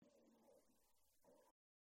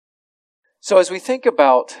So as we think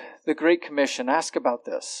about the Great Commission, ask about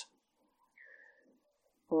this.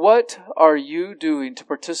 What are you doing to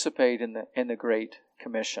participate in the Great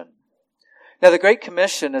Commission? Now, the Great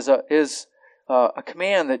Commission is a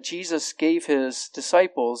command that Jesus gave his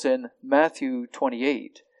disciples in Matthew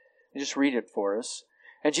 28. I'll just read it for us.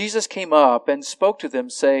 And Jesus came up and spoke to them,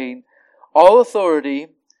 saying, "All authority,"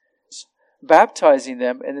 baptizing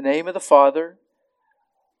them in the name of the Father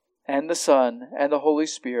and the Son and the Holy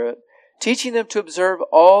Spirit, teaching them to observe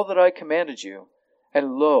all that I commanded you.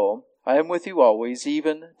 And lo, I am with you always,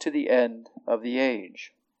 even to the end of the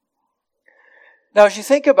age. Now, as you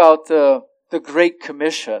think about the Great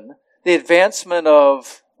Commission, the advancement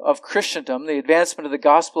of Christendom, the advancement of the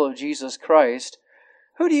gospel of Jesus Christ,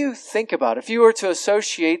 who do you think about? If you were to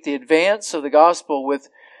associate the advance of the gospel with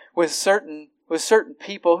certain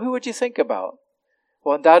people, who would you think about?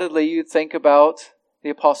 Well, undoubtedly you'd think about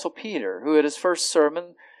the Apostle Peter, who at his first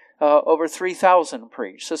sermon over 3,000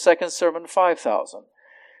 preached, the second sermon 5,000.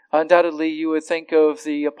 Undoubtedly you would think of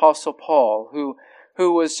the Apostle Paul,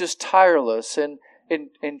 who was just tireless in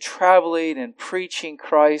traveling and preaching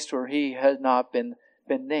Christ where he had not been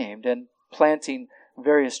named, and planting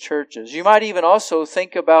various churches. You might even also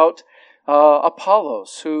think about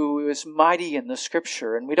Apollos, who is mighty in the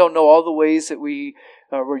Scripture, and we don't know all the ways that we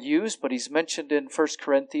were used, but he's mentioned in 1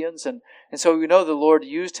 Corinthians, and so we know the Lord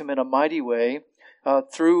used him in a mighty way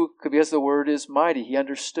because the Word is mighty. He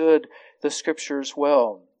understood the Scriptures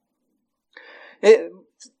well.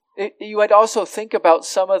 You might also think about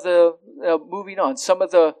some of the, some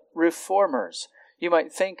of the reformers. You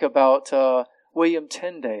might think about William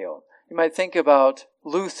Tyndale. You might think about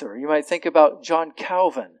Luther. You might think about John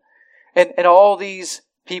Calvin. And all these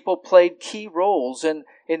people played key roles in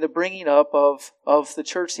the bringing up of the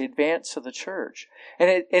church, the advance of the church.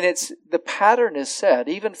 And it's the pattern is set,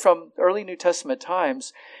 even from early New Testament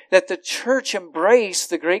times, that the church embraced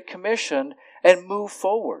the Great Commission and moved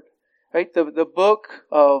forward. Right? The book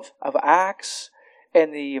of Acts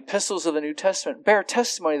and the epistles of the New Testament bear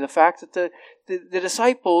testimony of the fact that the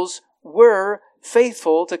disciples were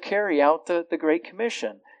faithful to carry out the Great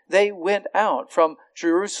Commission. They went out from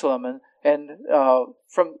Jerusalem and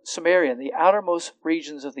from Samaria and the outermost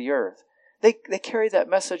regions of the earth. They carried that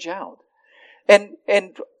message out. And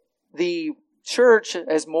the church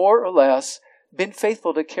has more or less been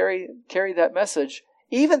faithful to carry that message,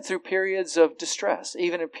 even through periods of distress,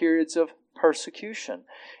 even in periods of persecution,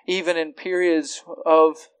 even in periods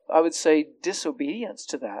of, I would say, disobedience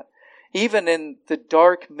to that. Even in the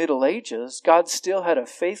dark Middle Ages, God still had a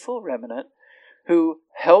faithful remnant who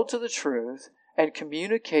held to the truth and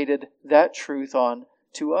communicated that truth on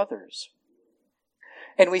to others.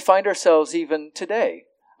 And we find ourselves even today,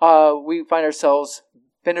 we find ourselves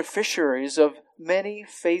beneficiaries of many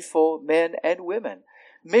faithful men and women,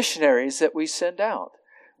 missionaries that we send out.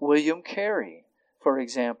 William Carey, for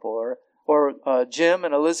example, or Jim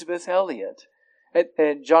and Elizabeth Elliot,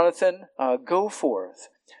 and Jonathan Goforth.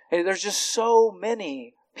 And there's just so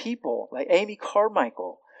many people, like Amy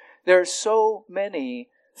Carmichael. There are so many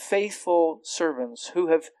faithful servants who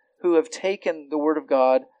have taken the Word of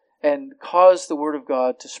God and caused the Word of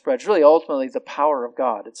God to spread. It's really ultimately the power of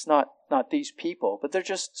God. It's not these people, but they're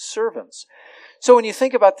just servants. So when you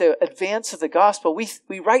think about the advance of the gospel,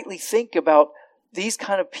 we rightly think about these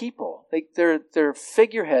kind of people. They're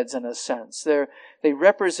figureheads in a sense. They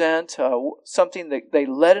represent something that they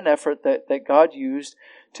led an effort that God used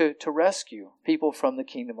to rescue people from the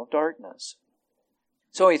kingdom of darkness.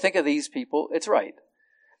 So when you think of these people, it's right.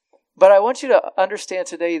 But I want you to understand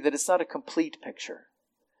today that it's not a complete picture.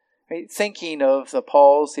 Right? Thinking of the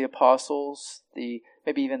Pauls, the apostles,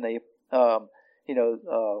 maybe even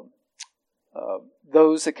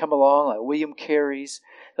those that come along, like William Carey's,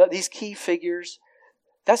 these key figures,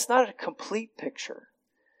 that's not a complete picture.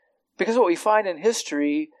 Because what we find in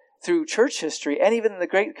history, through church history, and even in the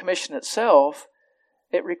Great Commission itself,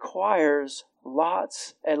 it requires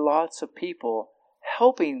lots and lots of people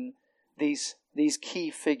helping these key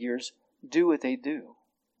figures do what they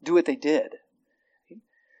did.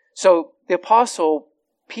 So the Apostle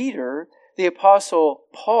Peter, the Apostle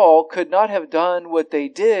Paul could not have done what they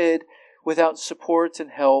did without support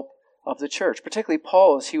and help of the church, particularly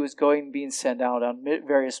Paul as he was being sent out on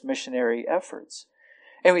various missionary efforts.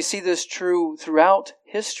 And we see this true throughout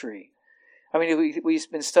history. I mean,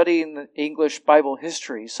 we've been studying the English Bible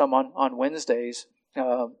history, some on Wednesdays,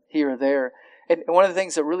 here or there. And one of the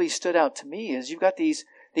things that really stood out to me is you've got these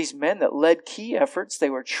men that led key efforts. They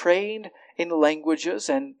were trained in languages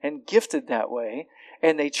and gifted that way.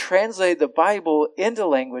 And they translated the Bible into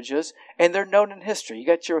languages, and they're known in history. You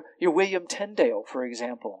got your William Tyndale, for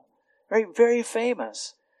example. Very, very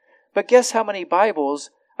famous. But guess how many Bibles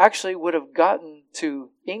actually would have gotten to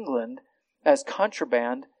England as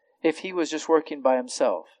contraband if he was just working by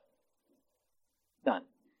himself? None.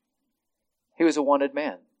 He was a wanted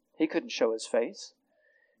man. He couldn't show his face.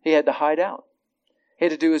 He had to hide out. He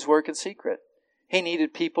had to do his work in secret. He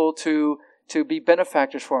needed people to be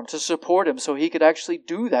benefactors for him, to support him so he could actually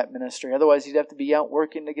do that ministry. Otherwise, he'd have to be out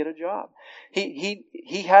working to get a job.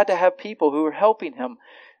 He had to have people who were helping him.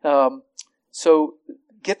 So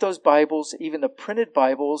get those Bibles, even the printed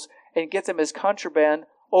Bibles, and get them as contraband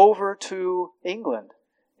over to England.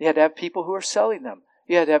 You had to have people who were selling them.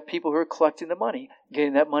 You had to have people who were collecting the money,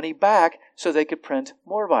 getting that money back so they could print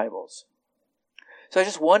more Bibles. So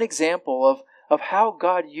just one example of how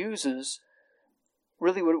God uses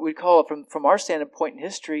really what we call it from our standpoint in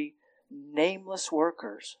history, nameless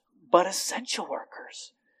workers, but essential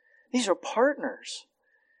workers. These are partners.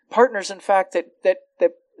 Partners, in fact,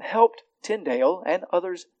 that helped Tyndale and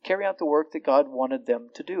others carry out the work that God wanted them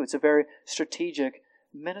to do. It's a very strategic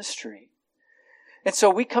ministry. And so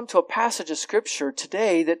we come to a passage of Scripture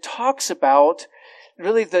today that talks about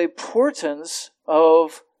really the importance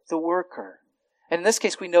of the worker. And in this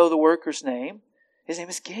case, we know the worker's name. His name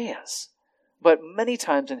is Gaius. But many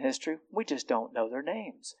times in history, we just don't know their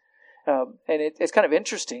names. And it's kind of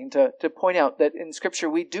interesting to point out that in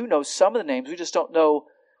Scripture, we do know some of the names. We just don't know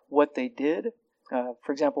what they did.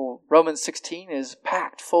 For example, Romans 16 is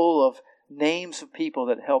packed full of names of people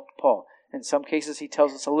that helped Paul. In some cases, he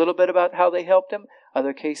tells us a little bit about how they helped him.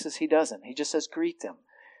 Other cases, he doesn't. He just says, greet them.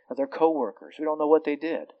 They're co-workers. We don't know what they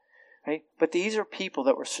did. Right? But these are people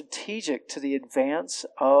that were strategic to the advance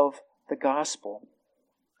of the gospel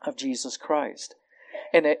of Jesus Christ.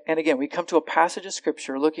 And again, we come to a passage of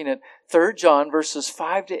Scripture looking at 3 John verses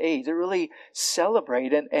 5 to 8 to really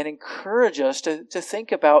celebrate and encourage us to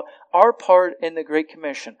think about our part in the Great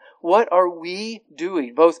Commission. What are we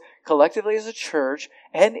doing, both collectively as a church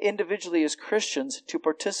and individually as Christians, to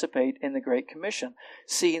participate in the Great Commission,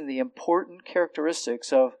 seeing the important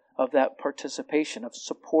characteristics of that participation, of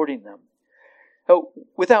supporting them. So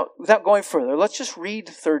without going further, let's just read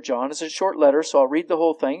 3 John. It's a short letter, so I'll read the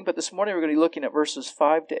whole thing. But this morning we're going to be looking at verses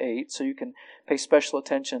 5 to 8, so you can pay special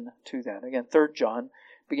attention to that. Again, 3 John,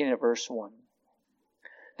 beginning at verse 1.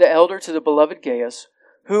 The elder to the beloved Gaius,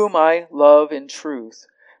 whom I love in truth.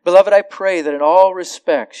 Beloved, I pray that in all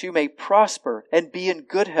respects you may prosper and be in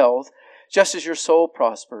good health, just as your soul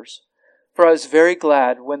prospers. For I was very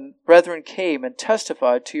glad when brethren came and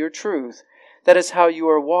testified to your truth. That is how you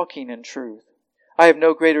are walking in truth. I have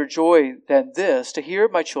no greater joy than this, to hear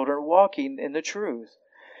my children walking in the truth.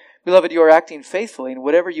 Beloved, you are acting faithfully in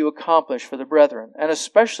whatever you accomplish for the brethren, and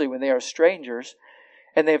especially when they are strangers,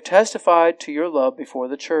 and they have testified to your love before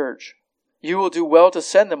the church. You will do well to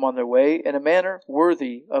send them on their way in a manner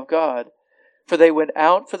worthy of God. For they went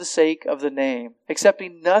out for the sake of the name,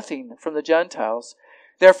 accepting nothing from the Gentiles.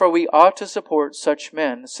 Therefore we ought to support such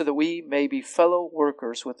men, so that we may be fellow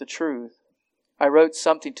workers with the truth. I wrote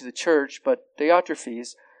something to the church, but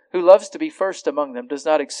Diotrephes, who loves to be first among them, does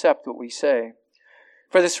not accept what we say.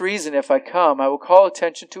 For this reason, if I come, I will call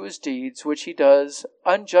attention to his deeds, which he does,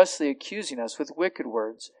 unjustly accusing us with wicked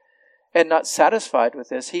words. And not satisfied with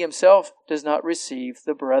this, he himself does not receive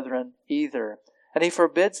the brethren either. And he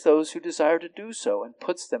forbids those who desire to do so, and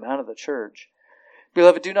puts them out of the church.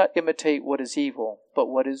 Beloved, do not imitate what is evil, but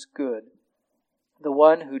what is good. The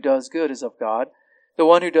one who does good is of God. The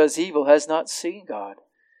one who does evil has not seen God.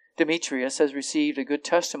 Demetrius has received a good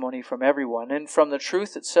testimony from everyone, and from the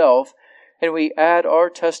truth itself, and we add our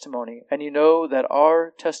testimony, and you know that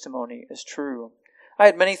our testimony is true. I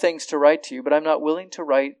had many things to write to you, but I am not willing to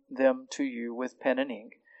write them to you with pen and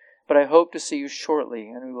ink. But I hope to see you shortly,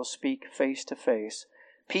 and we will speak face to face.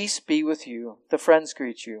 Peace be with you. The friends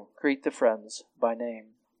greet you. Greet the friends by name.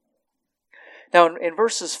 Now, in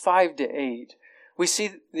verses 5 to 8, we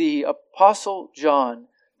see the Apostle John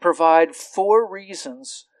provide 4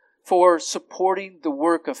 reasons for supporting the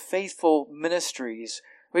work of faithful ministries.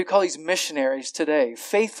 We call these missionaries today,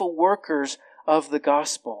 faithful workers of the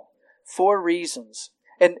gospel. 4 reasons.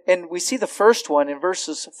 And we see the first one in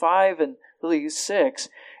verses 5 and really 6,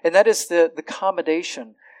 and that is the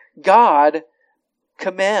accommodation. God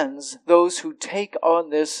commends those who take on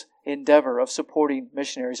this endeavor of supporting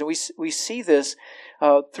missionaries. And we see this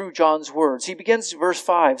through John's words. He begins verse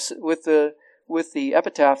 5 with the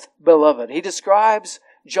epitaph, beloved. He describes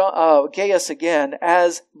Gaius again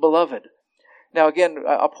as beloved. Now again,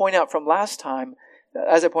 I'll point out from last time,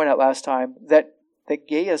 as I pointed out last time, that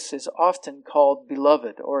Gaius is often called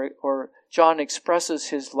beloved, or John expresses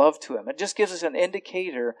his love to him. It just gives us an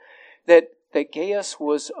indicator that that Gaius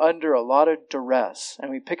was under a lot of duress.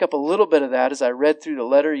 And we pick up a little bit of that as I read through the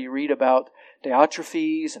letter. You read about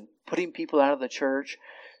Diotrephes and putting people out of the church.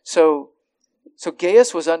 So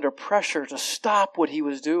Gaius was under pressure to stop what he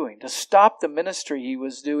was doing, to stop the ministry he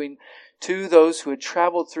was doing to those who had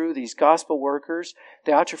traveled through, these gospel workers.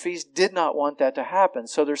 Diotrephes did not want that to happen.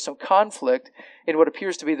 So there's some conflict in what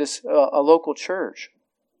appears to be this a local church.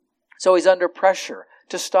 So he's under pressure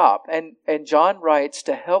to stop. And John writes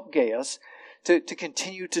to help Gaius to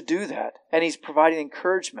continue to do that. And he's providing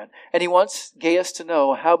encouragement. And he wants Gaius to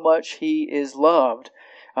know how much he is loved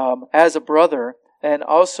as a brother and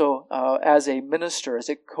also as a minister, as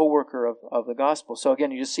a co-worker of the gospel. So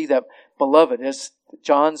again, you just see that beloved, as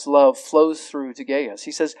John's love flows through to Gaius.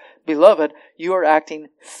 He says, "Beloved, you are acting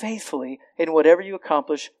faithfully in whatever you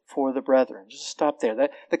accomplish for the brethren." Just stop there.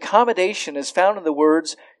 The commendation is found in the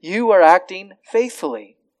words, "You are acting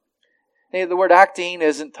faithfully." The word acting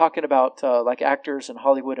isn't talking about like actors in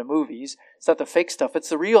Hollywood and movies. It's not the fake stuff. It's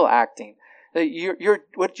the real acting.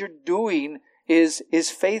 What you're doing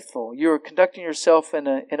is faithful. You're conducting yourself in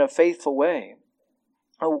a faithful way.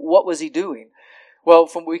 What was he doing? Well,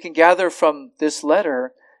 from we can gather from this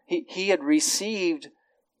letter, he had received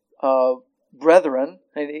brethren,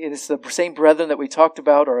 and it's the same brethren that we talked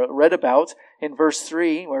about or read about in verse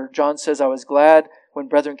 3, where John says, "I was glad when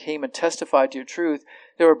brethren came and testified to your truth."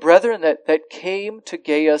 There were brethren that came to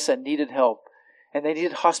Gaius and needed help, and they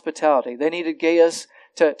needed hospitality. They needed Gaius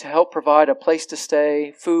to help provide a place to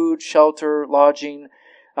stay, food, shelter, lodging,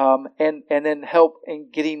 and then help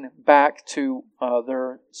in getting back to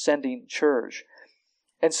their sending church.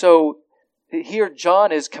 And so here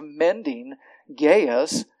John is commending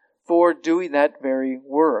Gaius for doing that very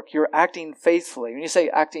work. You're acting faithfully. When you say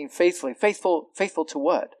acting faithfully, faithful to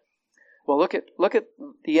what? Well, look at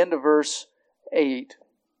the end of verse 8.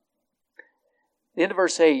 The end of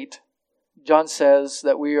verse 8, John says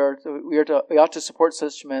that we ought to support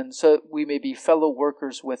such men so that we may be fellow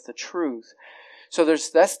workers with the truth. So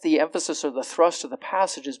that's the emphasis or the thrust of the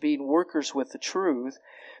passage, is being workers with the truth.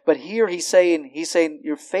 But here he's saying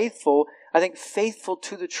you're faithful. I think faithful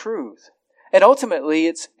to the truth, and ultimately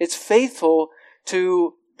it's faithful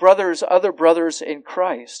to other brothers in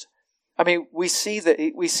Christ. I mean, we see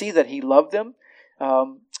that he loved them.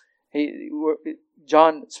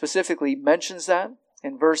 John specifically mentions that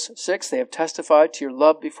in verse 6. They have testified to your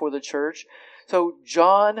love before the church. So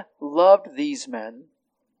John loved these men,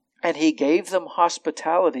 and he gave them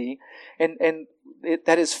hospitality, and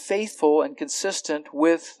that is faithful and consistent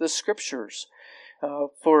with the Scriptures.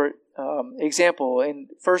 For example, in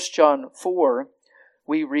 1 John 4,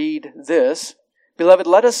 we read this, "Beloved,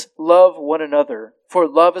 let us love one another, for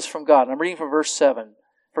love is from God." And I'm reading from verse 7,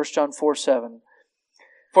 1 John 4:7.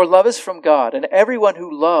 "For love is from God, and everyone who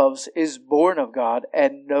loves is born of God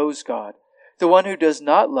and knows God. The one who does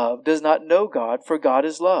not love does not know God, for God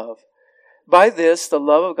is love. By this the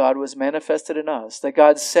love of God was manifested in us, that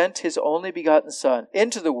God sent His only begotten Son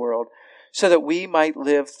into the world so that we might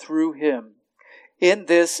live through Him. In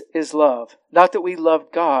this is love, not that we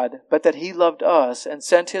loved God, but that He loved us and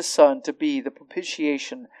sent His Son to be the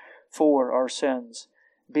propitiation for our sins.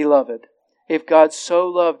 Beloved, if God so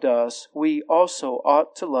loved us, we also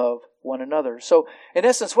ought to love one another." So, in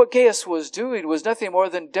essence, what Gaius was doing was nothing more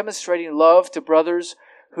than demonstrating love to brothers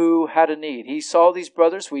who had a need. He saw these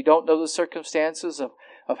brothers. We don't know the circumstances of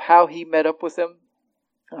how he met up with them.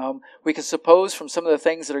 We can suppose from some of the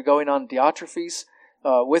things that are going on with Diotrephes,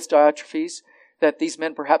 that these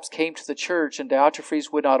men perhaps came to the church and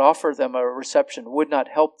Diotrephes would not offer them a reception, would not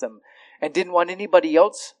help them, and didn't want anybody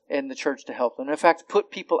else in the church to help them. In fact, put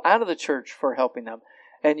people out of the church for helping them.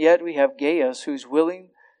 And yet we have Gaius who's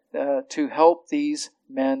willing to help these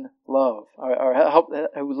men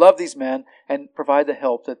who love these men and provide the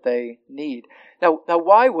help that they need. Now,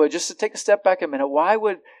 just to take a step back a minute, why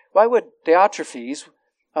would Diotrephes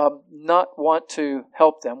not want to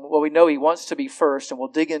help them? Well, we know he wants to be first, and we'll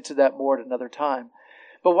dig into that more at another time.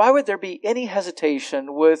 But why would there be any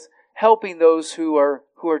hesitation with helping those who are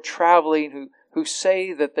traveling, who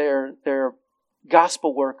say that they're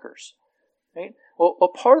gospel workers? Right?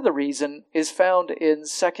 Well, part of the reason is found in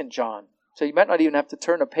 2 John. So you might not even have to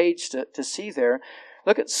turn a page to see there.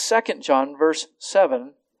 Look at 2 John, verse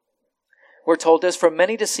 7. We're told this, "For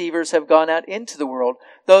many deceivers have gone out into the world,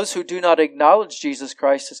 those who do not acknowledge Jesus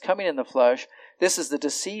Christ as coming in the flesh. This is the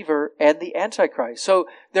deceiver and the Antichrist." So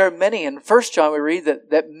there are many. In 1 John we read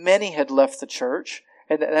that many had left the church,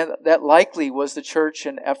 and that likely was the church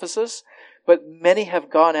in Ephesus. But many have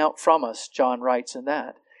gone out from us, John writes in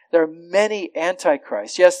that. There are many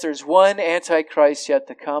antichrists. Yes, there's one antichrist yet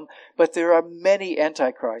to come, but there are many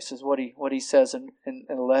antichrists, is what he says in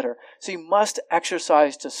the letter. So you must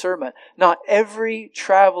exercise discernment. Not every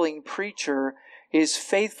traveling preacher is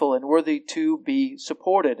faithful and worthy to be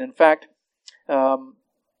supported. In fact,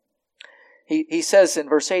 he says in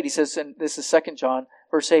verse 8, he says, and this is 2 John,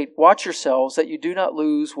 verse 8, watch yourselves that you do not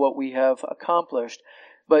lose what we have accomplished,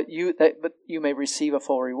 but you may receive a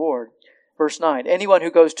full reward. Verse 9, anyone who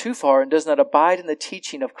goes too far and does not abide in the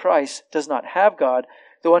teaching of Christ does not have God.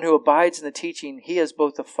 The one who abides in the teaching, he has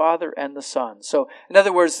both the Father and the Son. So, in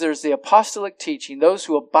other words, there's the apostolic teaching. Those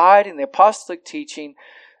who abide in the apostolic teaching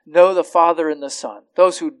know the Father and the Son.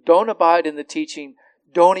 Those who don't abide in the teaching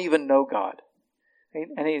don't even know God.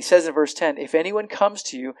 And he says in verse 10, if anyone comes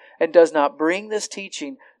to you and does not bring this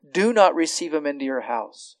teaching, do not receive him into your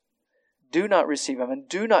house. Do not receive him, and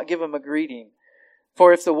do not give him a greeting.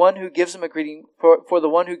 For if the one who gives him a greeting, for the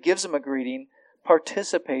one who gives him a greeting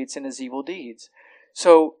participates in his evil deeds.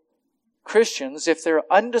 So Christians, if they're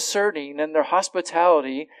undiscerning in their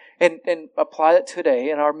hospitality, and apply it today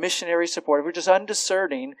in our missionary support, if we're just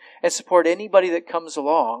undiscerning and support anybody that comes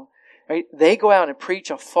along, right, they go out and preach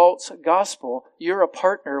a false gospel, you're a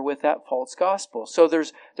partner with that false gospel. So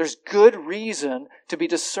there's good reason to be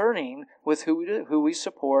discerning with who we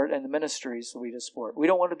support and the ministries that we support. We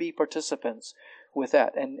don't want to be participants with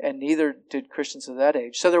that, and neither did Christians of that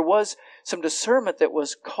age. So there was some discernment that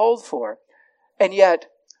was called for. And yet,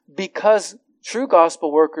 because true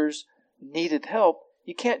gospel workers needed help,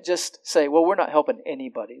 you can't just say, well, we're not helping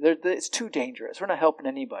anybody. It's too dangerous. We're not helping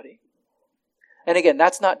anybody. And again,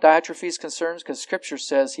 that's not Diotrephes' concerns, because Scripture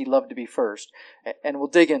says he loved to be first. And we'll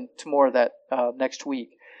dig into more of that next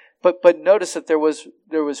week. But notice that there was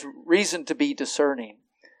reason to be discerning.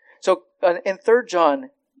 So in 3 John,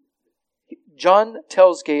 John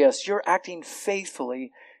tells Gaius, you're acting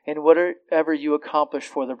faithfully in whatever you accomplish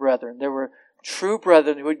for the brethren. There were true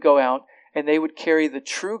brethren who would go out and they would carry the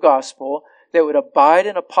true gospel that would abide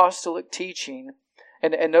in apostolic teaching.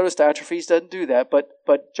 And notice Diotrephes doesn't do that,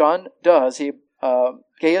 but John does.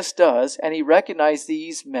 Gaius does, and he recognized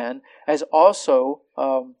these men as also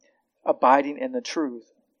abiding in the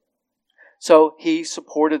truth. So he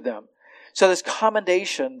supported them. So this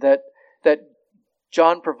commendation that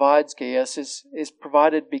John provides Gaius is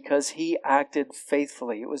provided because he acted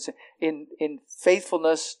faithfully. It was in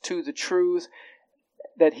faithfulness to the truth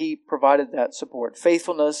that he provided that support.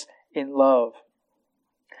 Faithfulness in love.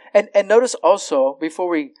 And notice also,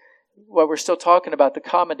 while we're still talking about the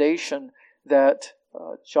commendation that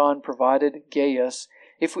John provided Gaius,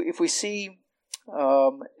 if we see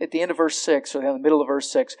at the end of verse 6, or in the middle of verse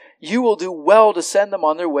 6, you will do well to send them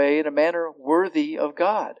on their way in a manner worthy of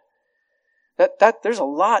God. That there's a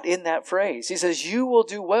lot in that phrase. He says, you will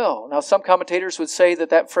do well. Now, some commentators would say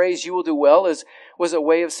that phrase, you will do well, was a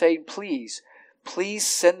way of saying, please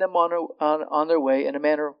send them on their way in a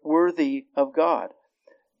manner worthy of God.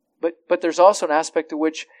 But there's also an aspect to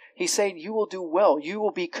which he's saying, you will do well. You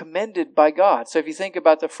will be commended by God. So if you think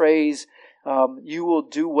about the phrase, you will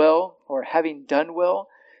do well, or having done well,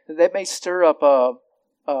 that may stir up a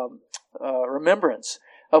remembrance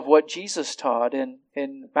of what Jesus taught in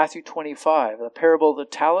Matthew 25, the parable of the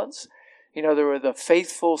talents. You know, there were the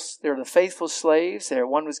faithful slaves.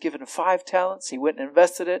 One was given 5 talents. He went and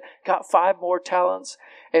invested it, got 5 more talents.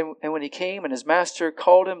 And when he came and his master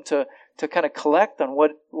called him to kind of collect on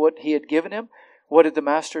what he had given him, what did the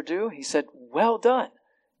master do? He said, well done,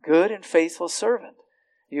 good and faithful servant.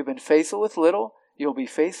 You've been faithful with little, you'll be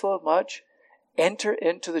faithful with much. Enter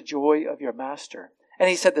into the joy of your master. And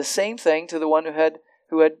he said the same thing to the one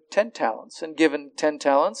who had 10 talents and given 10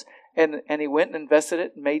 talents, and he went and invested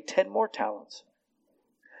it and made 10 more talents.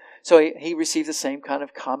 So he received the same kind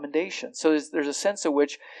of commendation. So there's a sense in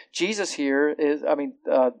which Jesus here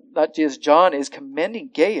John is commending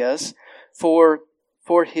Gaius for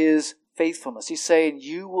his faithfulness. He's saying,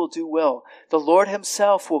 you will do well. The Lord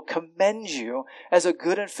himself will commend you as a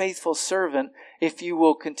good and faithful servant if you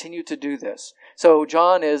will continue to do this. So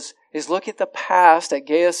John is looking at the past, at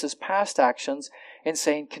Gaius' past actions, and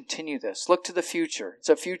saying, continue this. Look to the future. It's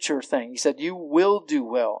a future thing. He said, you will do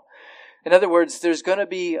well. In other words, there's going to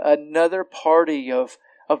be another party of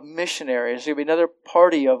missionaries. There's going to be another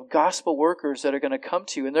party of gospel workers that are going to come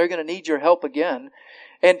to you, and they're going to need your help again.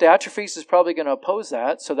 And Diotrephes is probably going to oppose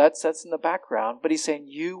that, so that's in the background. But he's saying,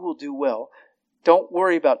 you will do well. Don't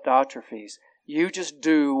worry about Diotrephes. You just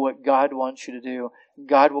do what God wants you to do.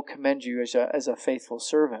 God will commend you as a faithful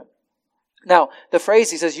servant. Now, the phrase,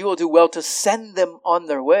 he says, you will do well to send them on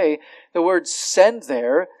their way. The word send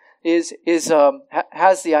there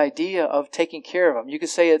has the idea of taking care of them. You could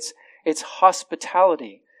say it's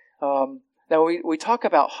hospitality. Now, we talk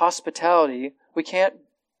about hospitality. We can't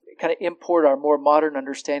kind of import our more modern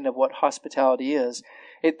understanding of what hospitality is.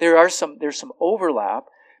 There's some overlap,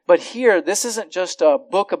 but here, this isn't just a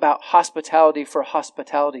book about hospitality for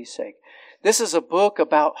hospitality's sake. This is a book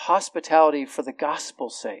about hospitality for the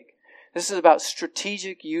gospel's sake. This is about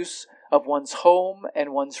strategic use of one's home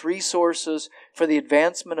and one's resources for the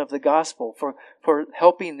advancement of the gospel, for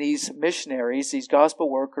helping these missionaries, these gospel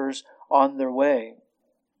workers, on their way.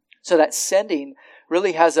 So that sending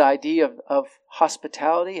really has the idea of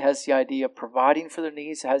hospitality, has the idea of providing for their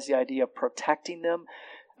needs, has the idea of protecting them.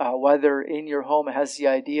 While they're in your home, it has the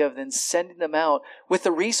idea of then sending them out with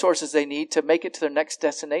the resources they need to make it to their next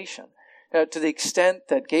destination, to the extent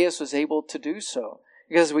that Gaius was able to do so.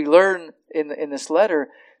 Because we learn in this letter,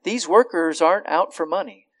 these workers aren't out for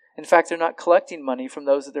money. In fact, they're not collecting money from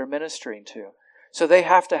those that they're ministering to. So they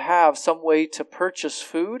have to have some way to purchase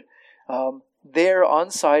food there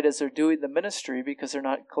on site as they're doing the ministry, because they're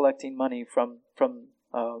not collecting money from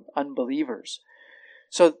unbelievers.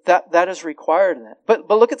 So that is required in that. But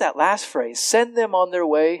look at that last phrase. Send them on their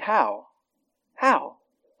way. How? How?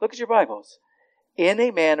 Look at your Bibles. In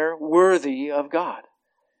a manner worthy of God.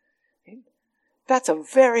 That's a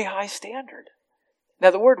very high standard.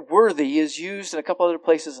 Now, the word worthy is used in a couple other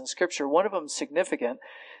places in Scripture. One of them is significant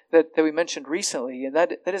that we mentioned recently, and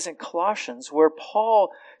that is in Colossians, where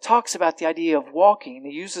Paul talks about the idea of walking.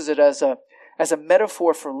 He uses it as a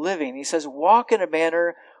metaphor for living. He says, walk in a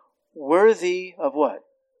manner worthy of what?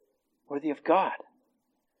 Worthy of God.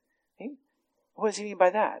 What does he mean by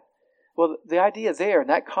that? Well, the idea there, in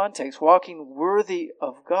that context, walking worthy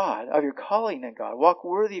of God, of your calling in God. Walk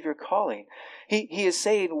worthy of your calling. He is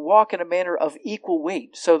saying walk in a manner of equal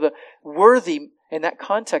weight. So the worthy in that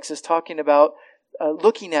context is talking about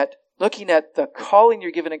looking at the calling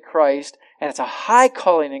you're given in Christ, and it's a high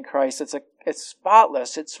calling in Christ. It's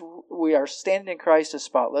spotless. We are standing in Christ as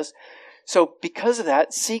spotless. So because of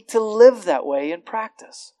that, seek to live that way in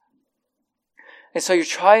practice. And so you're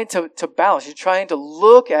trying to balance. You're trying to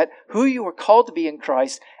look at who you were called to be in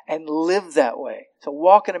Christ and live that way. So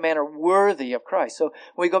walk in a manner worthy of Christ. So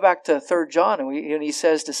when we go back to 3 John, and he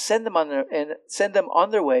says to send them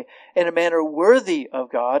on their way in a manner worthy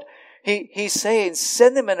of God, he's saying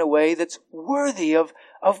send them in a way that's worthy of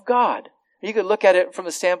God. You could look at it from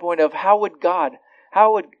the standpoint of how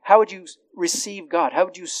would you receive God? How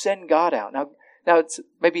would you send God out? Now it's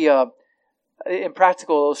maybe a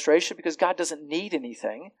impractical illustration, because God doesn't need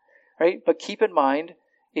anything, right? But keep in mind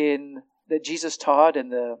that Jesus taught in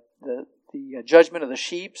the judgment of the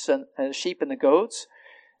sheep and the goats,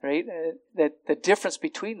 right? That the difference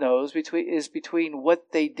between those is between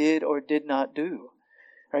what they did or did not do,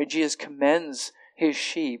 right? Jesus commends his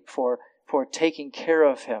sheep for taking care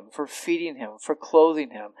of him, for feeding him, for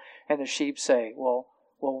clothing him, and the sheep say, "Well,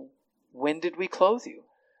 when did we clothe you?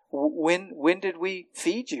 When did we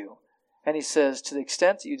feed you?" And he says, to the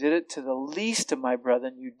extent that you did it to the least of my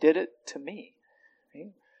brethren, you did it to me.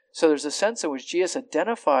 Right? So there's a sense in which Jesus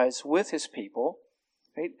identifies with his people.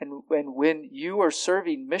 Right? And when you are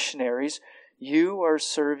serving missionaries, you are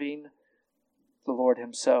serving the Lord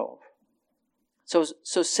himself. So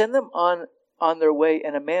send them on their way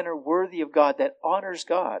in a manner worthy of God, that honors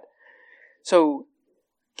God. So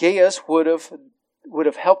Gaius would have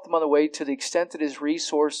helped them on the way to the extent that his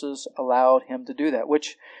resources allowed him to do that,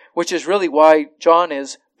 which is really why John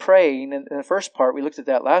is praying. In the first part, we looked at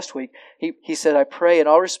that last week. He said, I pray in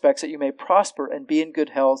all respects that you may prosper and be in good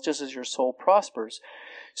health, just as your soul prospers.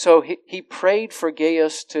 So he prayed for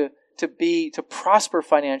Gaius to prosper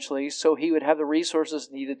financially, so he would have the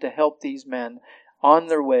resources needed to help these men on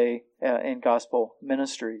their way in gospel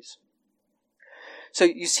ministries. So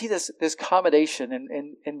you see this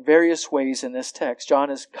commendation in various ways in this text. John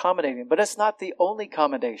is commendating, but it's not the only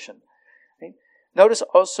commendation. Right? Notice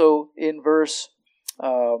also in verse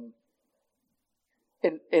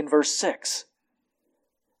 6,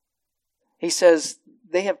 he says,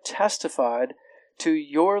 they have testified to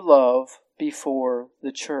your love before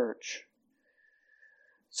the church.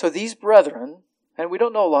 So these brethren, and we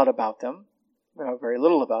don't know a lot about them, we know very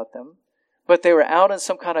little about them, but they were out in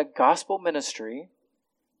some kind of gospel ministry,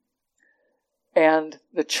 and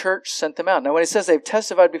the church sent them out. Now, when it says they've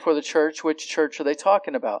testified before the church, which church are they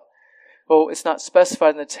talking about? Well, it's not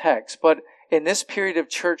specified in the text, but in this period of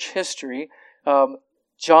church history,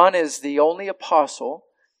 John is the only apostle,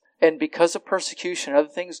 and because of persecution and other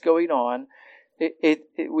things going on,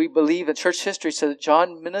 we believe in church history says that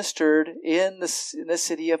John ministered in the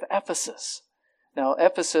city of Ephesus. Now,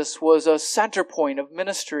 Ephesus was a center point of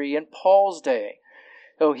ministry in Paul's day.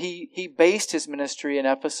 he based his ministry in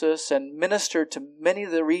Ephesus and ministered to many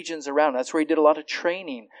of the regions around. That's where he did a lot of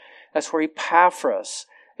training. That's where Epaphras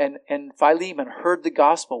and Philemon heard the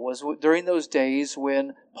gospel, was during those days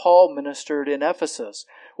when Paul ministered in Ephesus.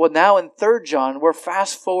 Well, now in 3 John, we're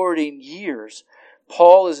fast forwarding years.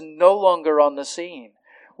 Paul is no longer on the scene.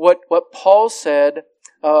 What Paul said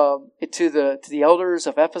to the elders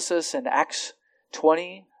of Ephesus in Acts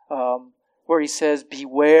 20, where he says,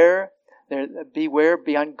 Beware,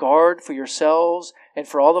 be on guard for yourselves and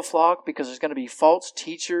for all the flock, because there's going to be false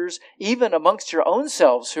teachers, even amongst your own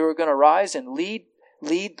selves, who are going to rise and lead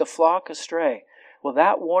the flock astray. Well,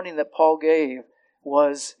 that warning that Paul gave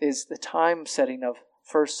is the time setting of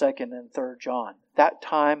 1st, 2nd, and 3rd John. That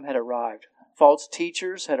time had arrived. False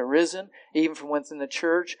teachers had arisen, even from within the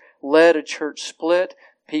church, led a church split.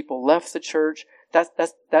 People left the church.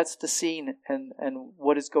 That's the scene and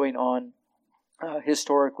what is going on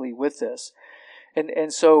historically with this.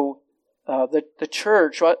 And so the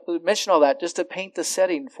church, I mentioned all that just to paint the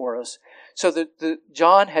setting for us. So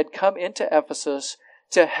John had come into Ephesus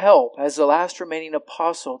to help, as the last remaining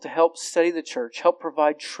apostle, to help study the church, help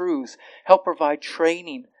provide truth, help provide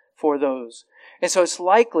training for those. And so it's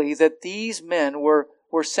likely that these men were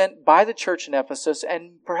sent by the church in Ephesus,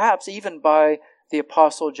 and perhaps even by the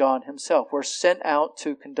apostle John himself, were sent out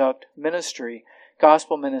to conduct ministry,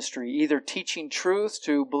 gospel ministry, either teaching truth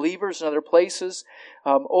to believers in other places,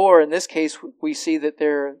 or in this case, we see that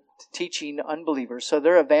they're teaching unbelievers. So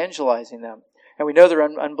they're evangelizing them. And we know they're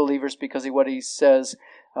unbelievers because of what he says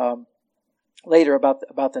later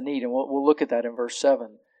about the need. And we'll look at that in verse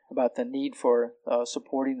 7, about the need for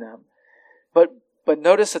supporting them. But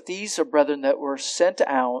notice that these are brethren that were sent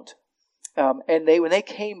out, and when they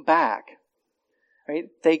came back, right,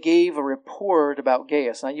 they gave a report about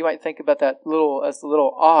Gaius. Now you might think about that as a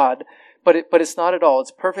little odd, but it's not at all.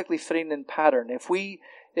 It's perfectly fitting in pattern. If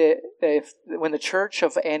when the church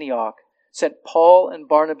of Antioch sent Paul and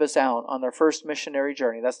Barnabas out on their first missionary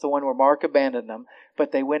journey, that's the one where Mark abandoned them,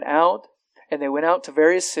 but they went out to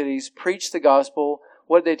various cities, preached the gospel.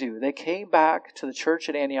 What did they do? They came back to the church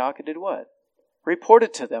at Antioch and did what?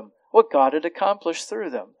 Reported to them what God had accomplished through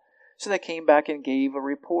them. So they came back and gave a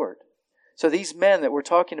report. So these men that we're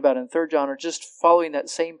talking about in 3 John are just following that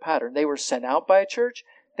same pattern. They were sent out by a church.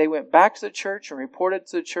 They went back to the church and reported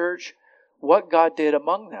to the church what God did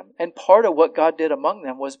among them. And part of what God did among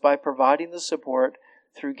them was by providing the support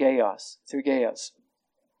through Gaius.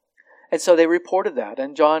 And so they reported that,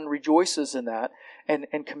 and John rejoices in that and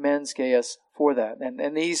commends Gaius for that.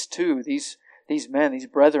 And these men, these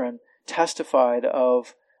brethren, testified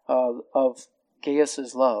of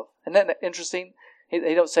Gaius's love. And then interesting,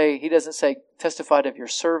 he doesn't say testified of your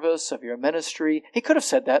service, of your ministry. He could have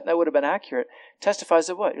said that, and that would have been accurate. Testifies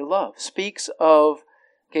of what? Your love. Speaks of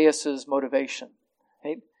Gaius's motivation.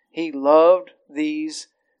 Right? He loved these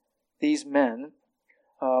men,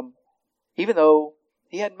 even though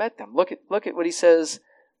he hadn't met them. Look at what he says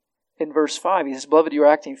in verse 5. He says, Beloved, you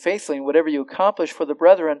are acting faithfully in whatever you accomplish for the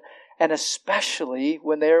brethren, and especially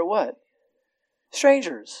when they are what?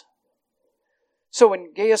 Strangers. So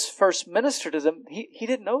when Gaius first ministered to them, he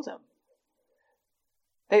didn't know them.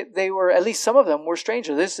 They were, at least some of them were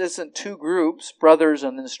strangers. This isn't two groups, brothers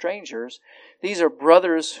and then strangers. These are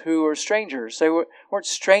brothers who are strangers. They weren't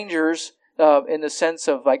strangers in the sense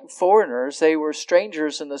of like foreigners. They were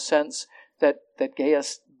strangers in the sense that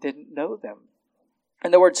Gaius didn't know them.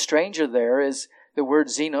 And the word stranger there is the word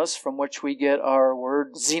xenos, from which we get our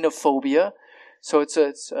word xenophobia. So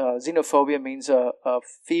xenophobia means a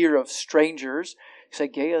fear of strangers. So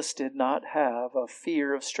Gaius did not have a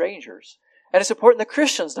fear of strangers. And it's important that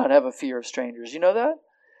Christians not have a fear of strangers. You know that?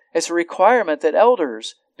 It's a requirement that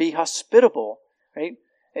elders be hospitable, right?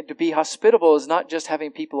 And to be hospitable is not just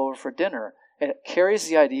having people over for dinner. It carries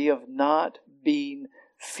the idea of not being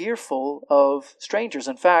fearful of strangers.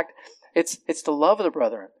 In fact, it's the love of the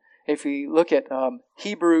brethren. If we look at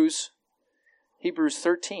Hebrews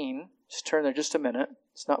 13, just turn there just a minute.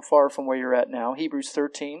 It's not far from where you're at now. Hebrews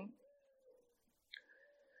 13.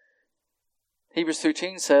 Hebrews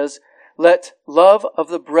 13 says, Let love of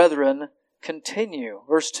the brethren continue.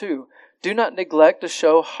 Verse 2, Do not neglect to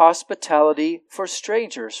show hospitality for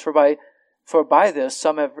strangers, for by this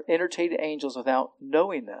some have entertained angels without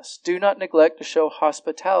knowing this. Do not neglect to show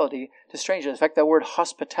hospitality to strangers. In fact, that word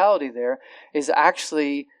hospitality there is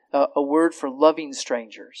actually a word for loving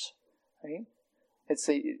strangers. Right?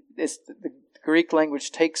 The Greek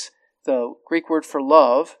language takes the Greek word for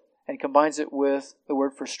love and combines it with the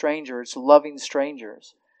word for stranger. It's loving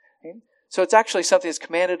strangers. Okay? So it's actually something that's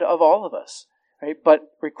commanded of all of us, right?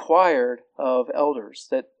 But required of elders,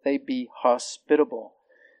 that they be hospitable.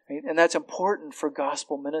 Right? And that's important for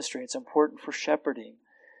gospel ministry. It's important for shepherding.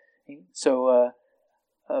 Right? So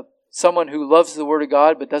someone who loves the Word of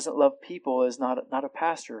God but doesn't love people is not a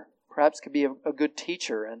pastor. Perhaps could be a good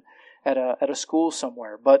teacher and at a school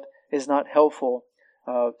somewhere, but is not helpful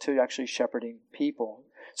to actually shepherding people.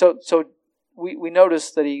 So we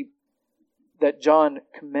notice that John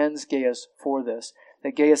commends Gaius for this,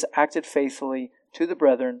 that Gaius acted faithfully to the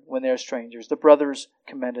brethren when they are strangers. The brothers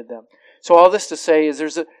commended them. So all this to say is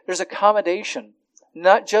there's accommodation,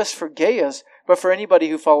 not just for Gaius, but for anybody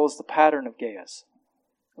who follows the pattern of Gaius.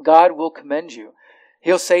 God will commend you.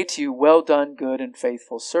 He'll say to you, well done, good and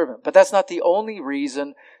faithful servant. But that's not the only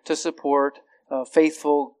reason to support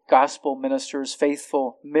faithful gospel ministers,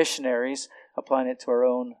 faithful missionaries, applying it to our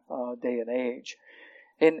own day and age.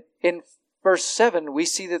 In verse 7, we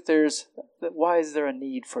see that why is there a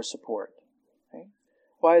need for support? Okay?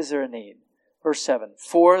 Why is there a need? Verse 7,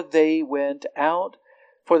 for they went out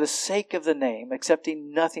for the sake of the name,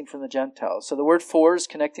 accepting nothing from the Gentiles. So the word for is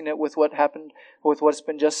connecting it with what happened, with what's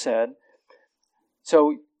been just said.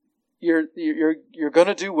 So you're going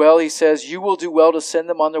to do well. He says, you will do well to send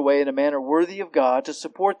them on their way in a manner worthy of God, to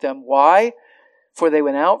support them. Why? For they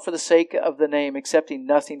went out for the sake of the name, accepting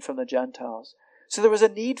nothing from the Gentiles. So there was a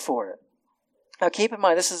need for it. Now keep in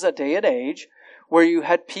mind, this is a day and age where you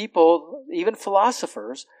had people, even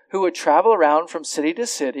philosophers, who would travel around from city to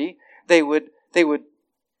city. They would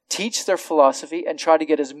teach their philosophy and try to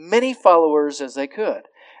get as many followers as they could.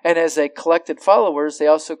 And as they collected followers, they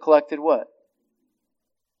also collected what?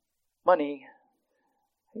 Money.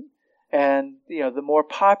 And, the more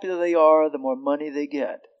popular they are, the more money they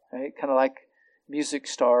get. Right? Kind of like music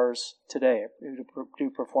stars today who do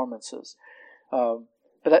performances.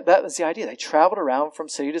 But that was the idea. They traveled around from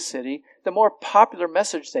city to city. The more popular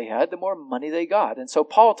message they had, the more money they got. And so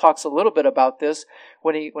Paul talks a little bit about this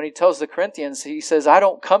when he tells the Corinthians. He says, I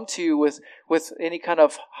don't come to you with any kind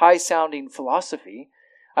of high-sounding philosophy.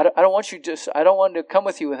 I don't want to come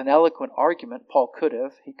with you with an eloquent argument. Paul could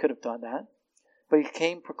have. He could have done that. But he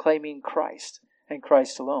came proclaiming Christ and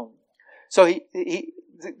Christ alone. So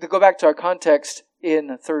to go back to our context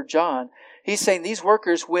in 3 John, he's saying these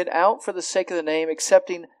workers went out for the sake of the name,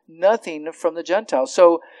 accepting nothing from the Gentiles.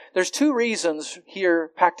 So there's two reasons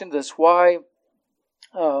here packed into this why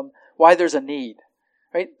there's a need.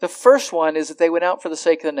 Right? The first one is that they went out for the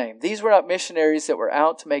sake of the name. These were not missionaries that were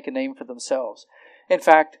out to make a name for themselves. In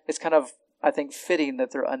fact, it's kind of, I think, fitting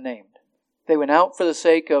that they're unnamed. They went out for the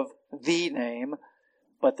sake of the name,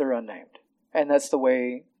 but they're unnamed. And that's the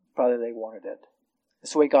way probably they wanted it.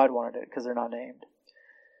 It's the way God wanted it, because they're not named.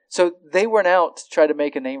 So they weren't out to try to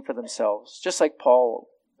make a name for themselves, just like Paul,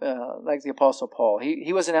 like the Apostle Paul.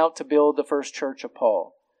 He wasn't out to build the first church of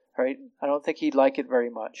Paul, right? I don't think he'd like it very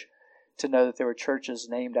much to know that there were churches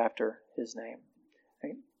named after his name.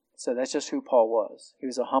 Right? So that's just who Paul was. He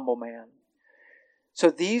was a humble man. So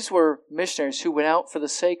these were missionaries who went out for the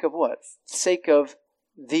sake of what? Sake of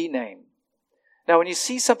the name. Now, when you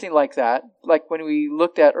see something like that, like when we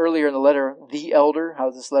looked at earlier in the letter, the elder, how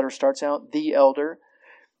this letter starts out, the elder,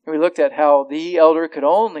 and we looked at how the elder could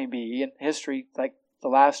only be, in history, like the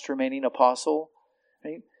last remaining apostle.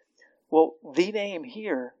 Right? Well, the name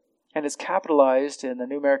here, and it's capitalized in the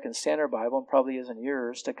New American Standard Bible, and probably is in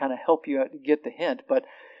yours, to kind of help you out to get the hint. But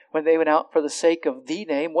when they went out for the sake of the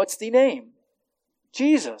name, what's the name?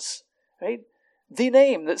 Jesus. Right? The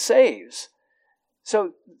name that saves.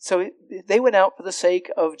 So they went out for the sake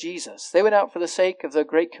of Jesus. They went out for the sake of the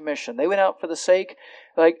Great Commission. They went out for the sake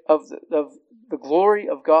of the glory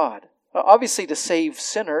of God. Obviously to save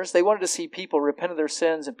sinners. They wanted to see people repent of their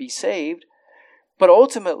sins and be saved. But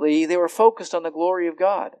ultimately they were focused on the glory of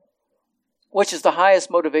God, which is the highest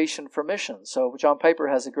motivation for missions. So John Piper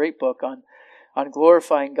has a great book on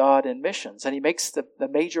glorifying God in missions. And he makes the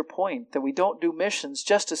major point that we don't do missions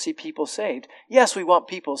just to see people saved. Yes, we want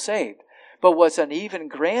people saved. But what's an even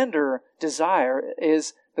grander desire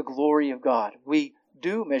is the glory of God. We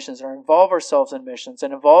do missions or involve ourselves in missions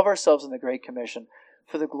and involve ourselves in the Great Commission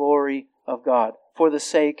for the glory of God, for the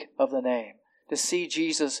sake of the name, to see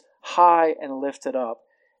Jesus high and lifted up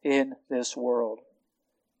in this world.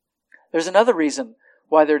 There's another reason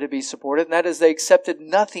why they're to be supported, and that is they accepted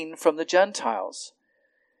nothing from the Gentiles.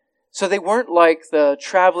 So they weren't like the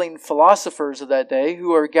traveling philosophers of that day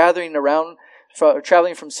who are gathering around,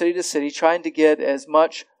 traveling from city to city, trying to get as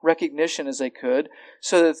much recognition as they could,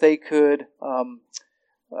 so that they could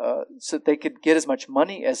get as much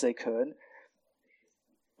money as they could.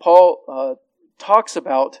 Paul talks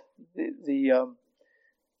about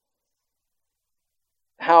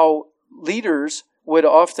how leaders would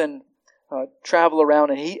often travel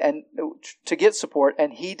around and to get support,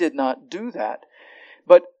 and he did not do that.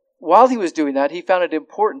 But while he was doing that, he found it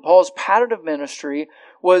important. Paul's pattern of ministry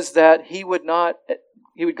was that he would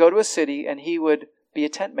go to a city and he would be a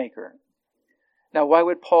tent maker. Now, why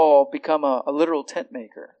would Paul become a literal tent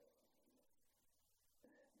maker?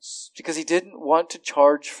 It's because he didn't want to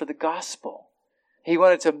charge for the gospel. He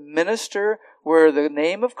wanted to minister where the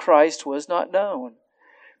name of Christ was not known.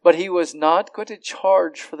 But he was not going to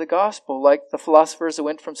charge for the gospel like the philosophers that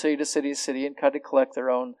went from city to city and tried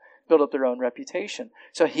to build up their own reputation.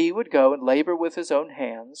 So he would go and labor with his own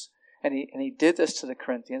hands, and he did this to the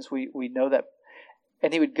Corinthians. We know that.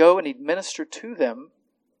 And he would go and he'd minister to them.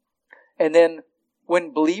 And then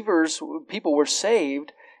when people were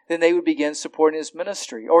saved, then they would begin supporting his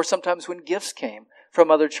ministry. Or sometimes when gifts came from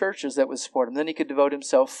other churches that would support him, then he could devote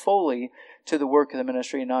himself fully to the work of the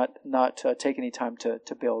ministry and not take any time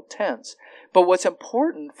to build tents. But what's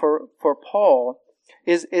important for Paul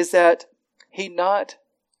is that he not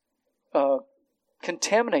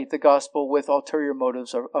contaminate the gospel with ulterior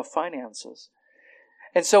motives of finances.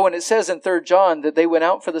 And so when it says in 3 John that they went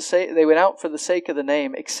out for the sake of the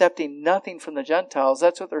name, accepting nothing from the Gentiles,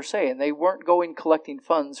 that's what they're saying. They weren't going collecting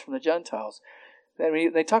funds from the Gentiles.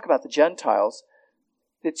 They talk about the Gentiles.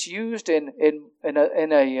 It's used in a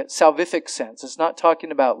salvific sense. It's not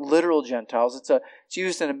talking about literal Gentiles. It's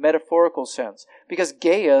used in a metaphorical sense. Because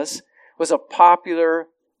Gaius was a popular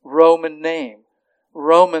Roman name.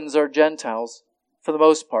 Romans are Gentiles for the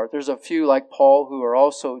most part. There's a few like Paul who are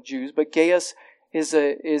also Jews, but Gaius is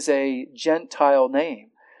a Gentile name.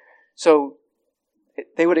 So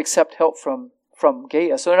they would accept help from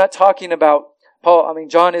Gaius. So they're not talking about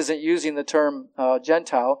John isn't using the term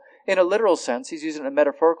Gentile in a literal sense. He's using it in a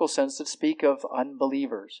metaphorical sense to speak of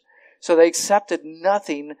unbelievers. So they accepted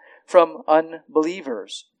nothing from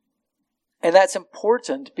unbelievers. And that's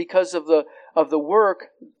important because of the work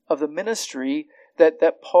of the ministry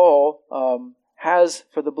that Paul has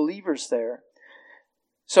for the believers there.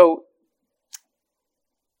 So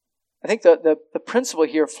I think the principle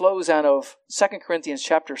here flows out of 2 Corinthians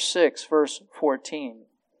chapter 6, verse 14.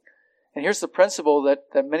 And here's the principle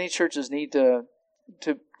that many churches need to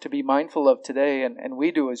be mindful of today, and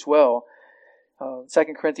we do as well. 2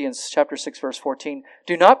 Corinthians chapter 6, verse 14.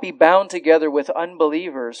 Do not be bound together with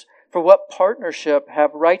unbelievers, for what partnership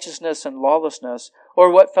have righteousness and lawlessness? Or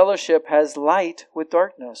what fellowship has light with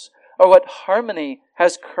darkness? Or what harmony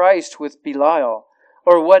has Christ with Belial?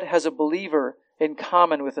 Or what has a believer in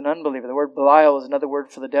common with an unbeliever? The word Belial is another word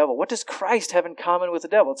for the devil. What does Christ have in common with the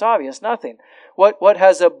devil? It's obvious, nothing. What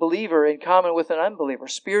has a believer in common with an unbeliever?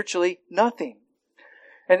 Spiritually, nothing.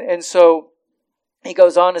 And so he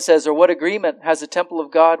goes on and says, or what agreement has the temple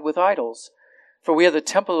of God with idols? For we are the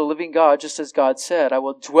temple of the living God, just as God said, I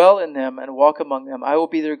will dwell in them and walk among them. I will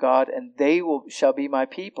be their God, and they shall be my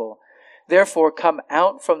people. Therefore come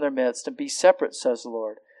out from their midst and be separate, says the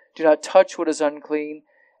Lord. Do not touch what is unclean,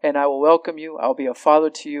 and I will welcome you. I will be a father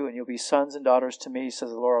to you, and you'll be sons and daughters to me, says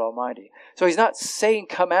the Lord Almighty. So he's not saying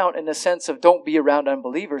come out in the sense of don't be around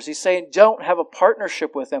unbelievers. He's saying don't have a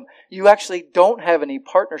partnership with them. You actually don't have any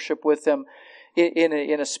partnership with them in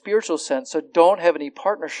a spiritual sense. So don't have any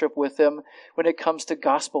partnership with them when it comes to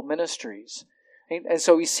gospel ministries. And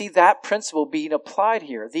so we see that principle being applied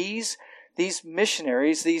here. These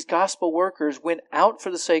missionaries, these gospel workers went out for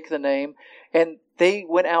the sake of the name, and they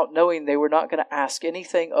went out knowing they were not going to ask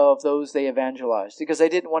anything of those they evangelized because they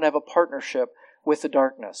didn't want to have a partnership with the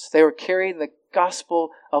darkness. They were carrying the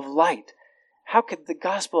gospel of light. How could the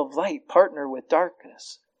gospel of light partner with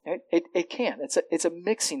darkness? It can't. It's a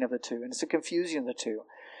mixing of the two, and it's a confusing of the two.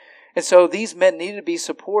 And so these men needed to be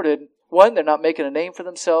supported. One, they're not making a name for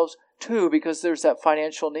themselves. Two, because there's that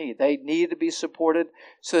financial need. They needed to be supported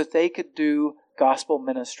so that they could do gospel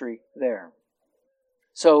ministry there.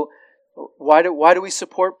 So why do we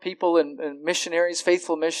support people and missionaries,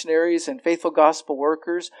 faithful missionaries and faithful gospel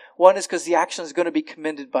workers? One is because the action is going to be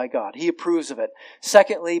commended by God. He approves of it.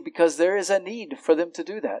 Secondly, because there is a need for them to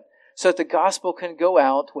do that, so that the gospel can go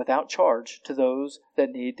out without charge to those that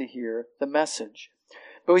need to hear the message.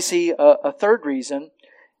 But we see a third reason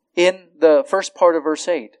in the first part of verse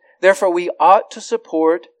 8. Therefore, we ought to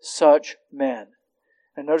support such men.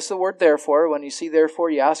 And notice the word therefore. When you see therefore,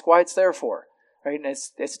 you ask why it's therefore. Right? And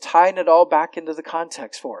it's tying it all back into the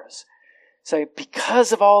context for us. Say,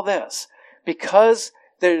 because of all this, because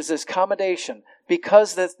there's this commendation,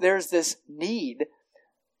 because there's this need,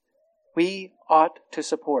 we ought to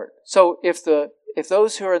support. So if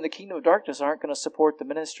those who are in the kingdom of darkness aren't going to support the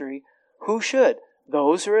ministry, who should?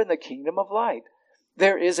 Those who are in the kingdom of light.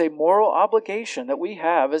 There is a moral obligation that we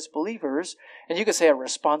have as believers, and you could say a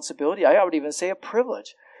responsibility, I would even say a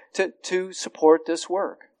privilege, to support this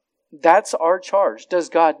work. That's our charge. Does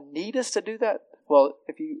God need us to do that? Well,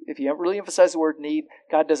 if you really emphasize the word need,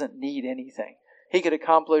 God doesn't need anything. He could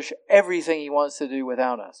accomplish everything He wants to do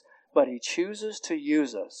without us. But He chooses to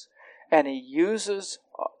use us. And He uses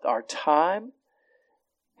our time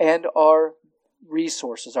and our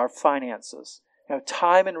resources, our finances.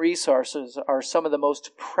 Time and resources are some of the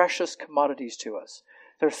most precious commodities to us.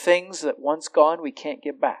 They're things that once gone, we can't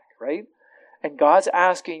get back, right? And God's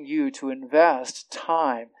asking you to invest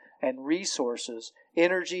time and resources,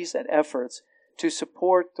 energies and efforts to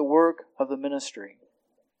support the work of the ministry.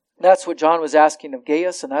 That's what John was asking of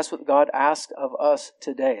Gaius, and that's what God asked of us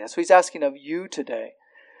today. That's what He's asking of you today.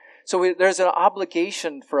 So there's an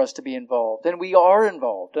obligation for us to be involved, and we are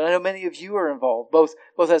involved. And I know many of you are involved, both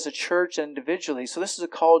as a church and individually. So this is a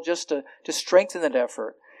call just to strengthen that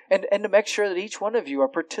effort and to make sure that each one of you are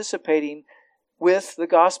participating with the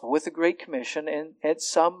gospel, with the Great Commission, and at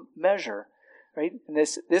some measure, right? And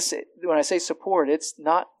this when I say support, it's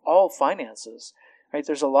not all finances, right?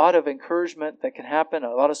 There's a lot of encouragement that can happen,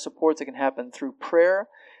 a lot of support that can happen through prayer,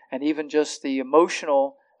 and even just the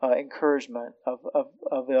emotional encouragement of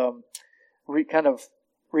kind of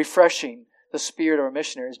refreshing the spirit of our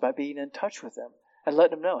missionaries by being in touch with them and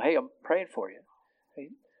letting them know, hey, I'm praying for you. Right?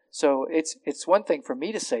 So it's one thing for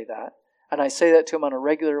me to say that, and I say that to them on a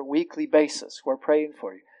regular weekly basis. We're praying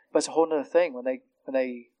for you. But it's a whole other thing when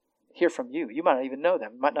they hear from you. You might not even know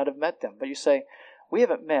them, you might not have met them, but you say, we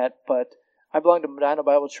haven't met, but I belong to Medina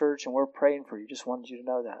Bible Church and we're praying for you. Just wanted you to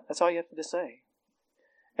know that. That's all you have to say.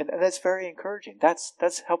 And that's very encouraging.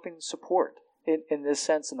 That's helping support in this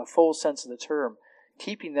sense, in the full sense of the term,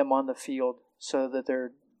 keeping them on the field so that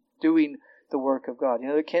they're doing the work of God.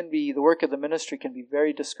 The work of the ministry can be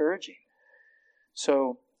very discouraging.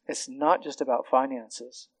 So it's not just about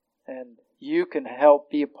finances. And you can help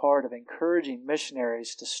be a part of encouraging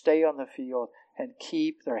missionaries to stay on the field and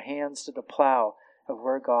keep their hands to the plow of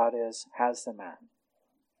where God has them at.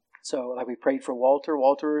 So, like we prayed for Walter.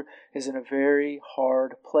 Walter is in a very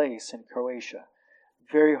hard place in Croatia.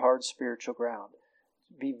 Very hard spiritual ground.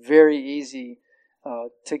 It'd be very easy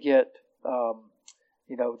to get,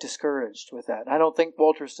 discouraged with that. And I don't think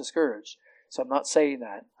Walter's discouraged. So I'm not saying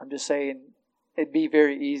that. I'm just saying it'd be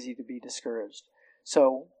very easy to be discouraged.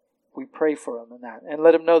 So we pray for him in that. And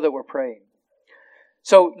let him know that we're praying.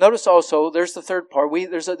 So notice also, there's the third part.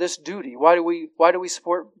 There's this duty. Why do we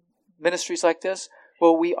support ministries like this?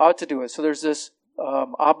 Well, we ought to do it. So there's this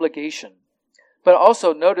obligation. But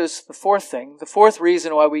also notice the fourth thing. The fourth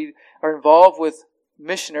reason why we are involved with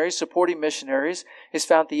missionaries, supporting missionaries, is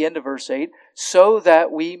found at the end of verse 8, so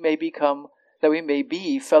that we may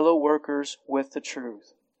be fellow workers with the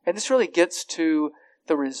truth. And this really gets to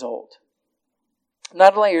the result.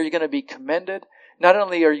 Not only are you going to be commended, not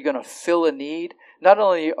only are you going to fill a need, not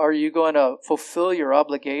only are you going to fulfill your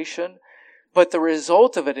obligation, but the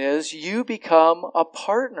result of it is you become a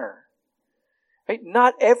partner. Right?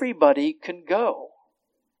 Not everybody can go.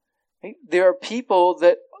 Right? There are people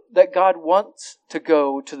that God wants to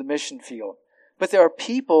go to the mission field, but there are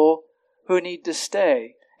people who need to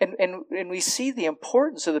stay. And we see the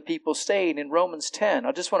importance of the people staying in Romans 10.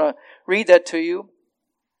 I just want to read that to you,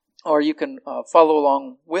 or you can follow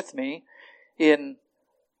along with me in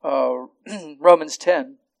Romans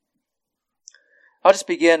 10. I'll just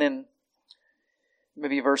begin in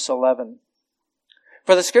maybe verse 11.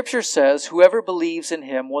 For the Scripture says, whoever believes in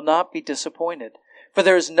Him will not be disappointed. For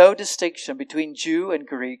there is no distinction between Jew and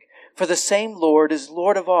Greek, for the same Lord is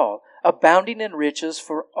Lord of all, abounding in riches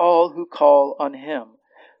for all who call on Him.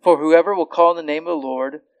 For whoever will call on the name of the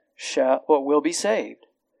Lord will be saved.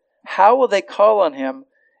 How will they call on Him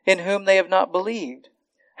in whom they have not believed?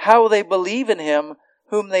 How will they believe in Him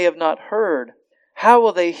whom they have not heard? How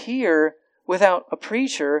will they hear without a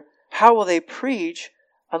preacher? How will they preach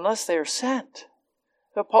unless they are sent?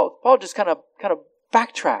 So Paul just kind of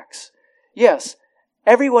backtracks. Yes,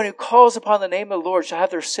 everyone who calls upon the name of the Lord shall have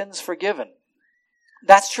their sins forgiven.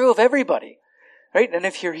 That's true of everybody. Right? And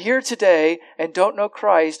if you're here today and don't know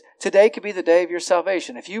Christ, today could be the day of your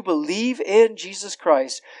salvation. If you believe in Jesus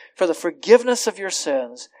Christ for the forgiveness of your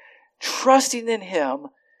sins, trusting in Him,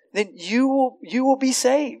 then you will be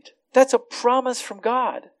saved. That's a promise from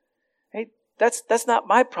God. Right? That's not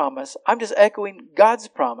my promise. I'm just echoing God's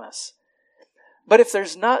promise. But if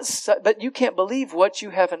there's but you can't believe what you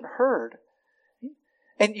haven't heard.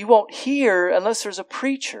 And you won't hear unless there's a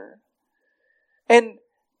preacher. And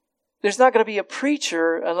there's not going to be a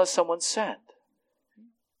preacher unless someone's sent.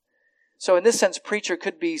 So in this sense, preacher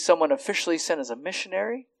could be someone officially sent as a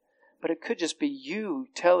missionary, but it could just be you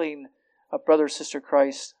telling a brother or sister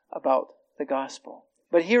Christ about the gospel.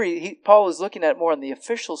 But here Paul is looking at more in the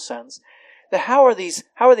official sense, how are these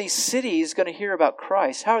cities going to hear about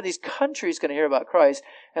Christ? How are these countries going to hear about Christ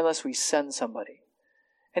unless we send somebody?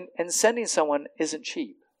 And sending someone isn't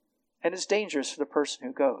cheap. And it's dangerous for the person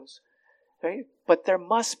who goes. Right? But there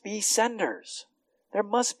must be senders. There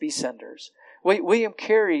must be senders. William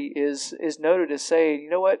Carey is noted as saying, you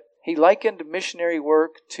know what? He likened missionary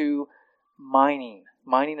work to mining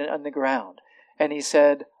on the ground. And he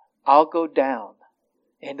said, I'll go down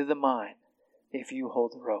into the mine if you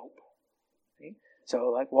hold the rope. Okay? So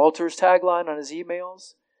like Walter's tagline on his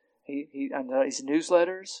emails, on his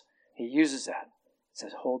newsletters, he uses that. He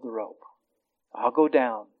says, hold the rope. I'll go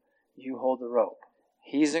down. You hold the rope.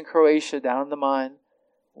 He's in Croatia down in the mine.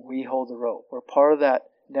 We hold the rope. We're part of that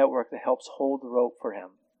network that helps hold the rope for him.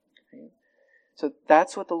 Okay? So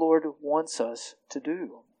that's what the Lord wants us to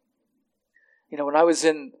do. You know, when I was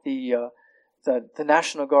in the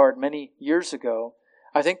National Guard many years ago,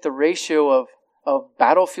 I think the ratio of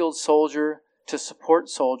battlefield soldier to support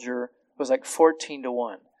soldier was like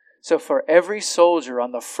 14-1. So for every soldier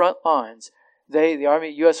on the front lines, the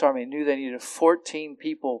U.S. Army knew they needed 14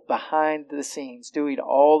 people behind the scenes doing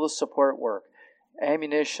all the support work.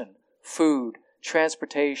 Ammunition, food,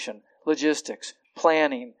 transportation, logistics,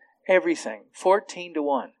 planning, everything.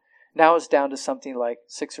 14-1. Now it's down to something like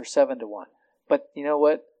 6 or 7-1. But you know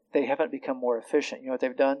what? They haven't become more efficient. You know what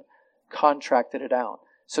they've done? Contracted it out.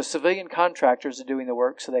 So civilian contractors are doing the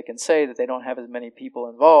work so they can say that they don't have as many people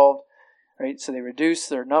involved, right? So they reduce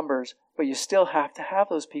their numbers, but you still have to have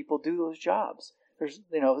those people do those jobs. There's,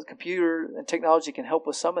 the computer and technology can help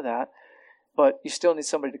with some of that, but you still need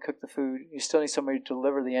somebody to cook the food. You still need somebody to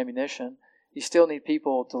deliver the ammunition. You still need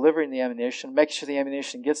people delivering the ammunition, making sure the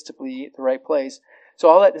ammunition gets to the right place. So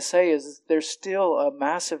all that to say is there's still a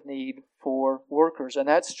massive need for workers, and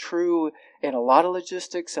that's true in a lot of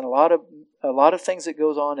logistics and a lot of things that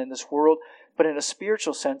goes on in this world. But in a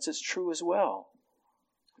spiritual sense, it's true as well.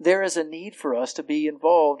 There is a need for us to be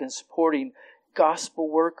involved in supporting gospel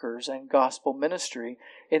workers and gospel ministry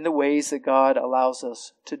in the ways that God allows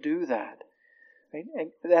us to do that. Right?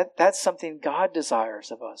 And that's something God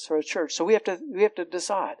desires of us, or a church. So we have to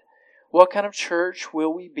decide what kind of church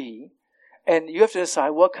will we be, and you have to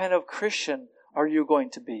decide what kind of Christian are you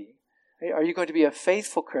going to be. Are you going to be a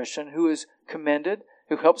faithful Christian who is commended,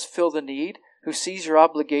 who helps fill the need, who sees your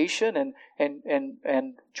obligation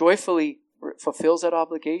and joyfully fulfills that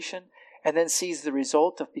obligation, and then sees the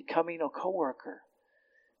result of becoming a co-worker?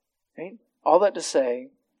 Right? All that to say,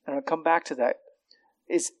 and I'll come back to that,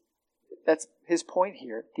 that's his point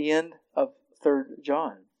here at the end of 3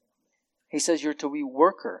 John. He says you're to be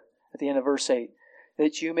worker at the end of verse 8,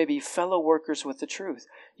 that you may be fellow workers with the truth.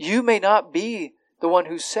 You may not be the one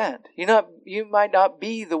who's sent. You might not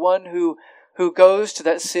be the one who goes to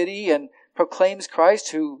that city and proclaims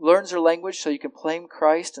Christ, who learns their language so you can proclaim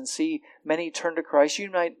Christ and see many turn to Christ.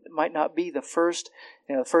 You might not be the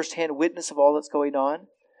first-hand witness of all that's going on.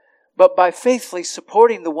 But by faithfully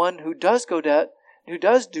supporting the one who does do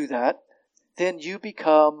that, then you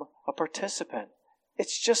become a participant.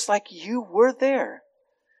 It's just like you were there.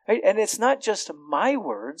 Right? And it's not just my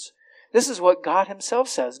words. This is what God Himself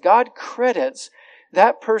says. God credits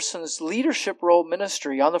that person's leadership role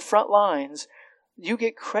ministry on the front lines. You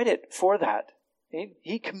get credit for that.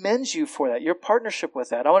 He commends you for that, your partnership with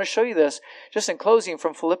that. I want to show you this just in closing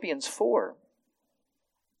from Philippians 4.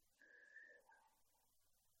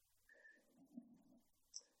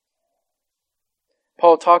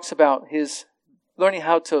 Paul talks about his learning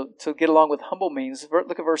how to get along with humble means.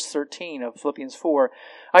 Look at verse 13 of Philippians 4.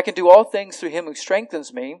 I can do all things through Him who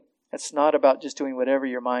strengthens me. It's not about just doing whatever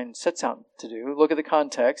your mind sets out to do. Look at the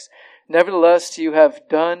context. Nevertheless, you have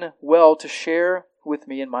done well to share with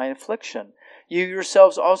me in my affliction. You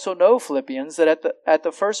yourselves also know, Philippians, that at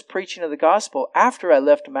the first preaching of the gospel, after I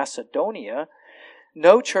left Macedonia,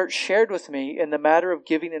 no church shared with me in the matter of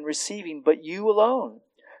giving and receiving, but you alone.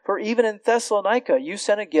 For even in Thessalonica, you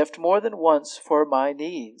sent a gift more than once for my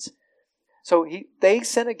needs. So they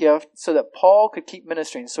sent a gift so that Paul could keep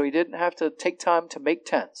ministering, so he didn't have to take time to make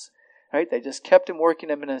tents. Right? They just kept him working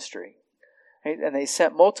in ministry. Right? And they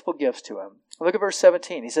sent multiple gifts to him. Look at verse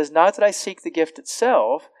 17. He says, not that I seek the gift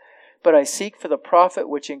itself, but I seek for the profit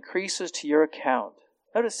which increases to your account.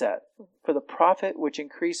 Notice that. For the profit which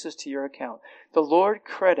increases to your account. The Lord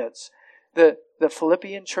credits the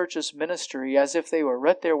Philippian church's ministry as if they were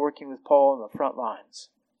right there working with Paul on the front lines.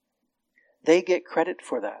 They get credit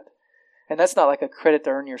for that. And that's not like a credit to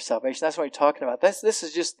earn your salvation. That's what we're talking about.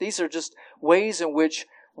 These are just ways in which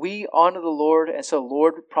we honor the Lord, and so the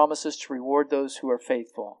Lord promises to reward those who are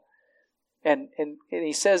faithful. And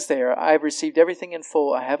he says there, I have received everything in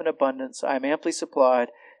full. I have an abundance. I am amply supplied,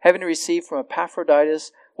 having received from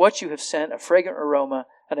Epaphroditus what you have sent, a fragrant aroma,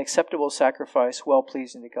 an acceptable sacrifice,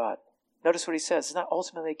 well-pleasing to God. Notice what he says. It's not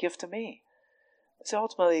ultimately a gift to me. It's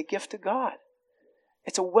ultimately a gift to God.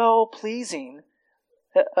 It's a well-pleasing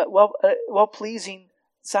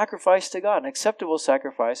sacrifice to God, an acceptable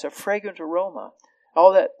sacrifice, a fragrant aroma.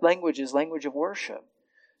 All that language is language of worship.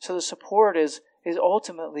 So the support is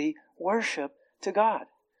ultimately worship to God.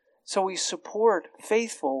 So we support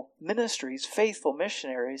faithful ministries, faithful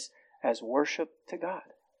missionaries as worship to God.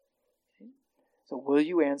 So will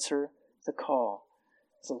you answer the call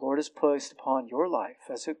the Lord has placed upon your life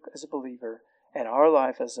as a believer and our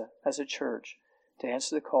life as a church to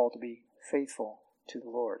answer the call to be faithful to the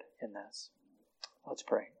Lord in this? Let's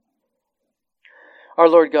pray. Our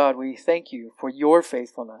Lord God, we thank you for your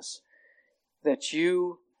faithfulness, that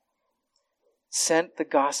you sent the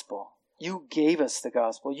gospel. You gave us the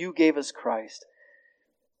gospel. You gave us Christ.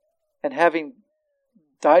 And having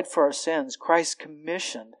died for our sins, Christ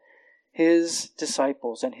commissioned his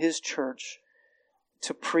disciples and his church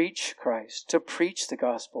to preach Christ, to preach the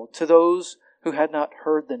gospel to those who had not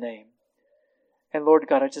heard the name. And Lord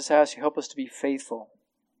God, I just ask you, help us to be faithful,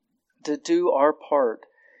 to do our part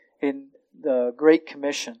in the Great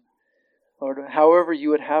Commission. Lord, however you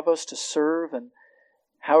would have us to serve and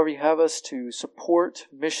however you have us to support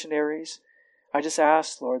missionaries, I just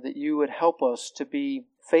ask, Lord, that you would help us to be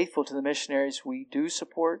faithful to the missionaries we do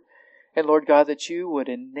support. And Lord God, that you would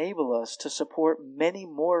enable us to support many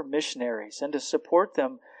more missionaries and to support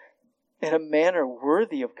them in a manner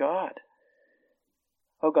worthy of God.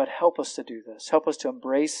 Oh God, help us to do this. Help us to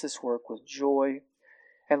embrace this work with joy.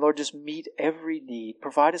 And Lord, just meet every need.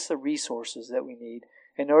 Provide us the resources that we need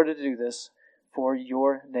in order to do this for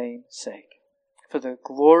your name's sake. For the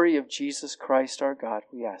glory of Jesus Christ our God,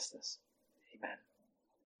 we ask this. Amen.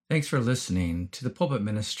 Thanks for listening to the pulpit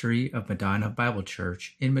ministry of Medina Bible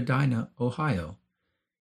Church in Medina, Ohio.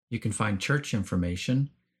 You can find church information,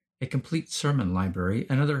 a complete sermon library,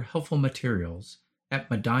 and other helpful materials at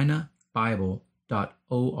medinabible.org.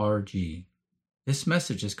 This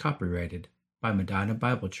message is copyrighted by Medina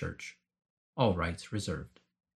Bible Church. All rights reserved.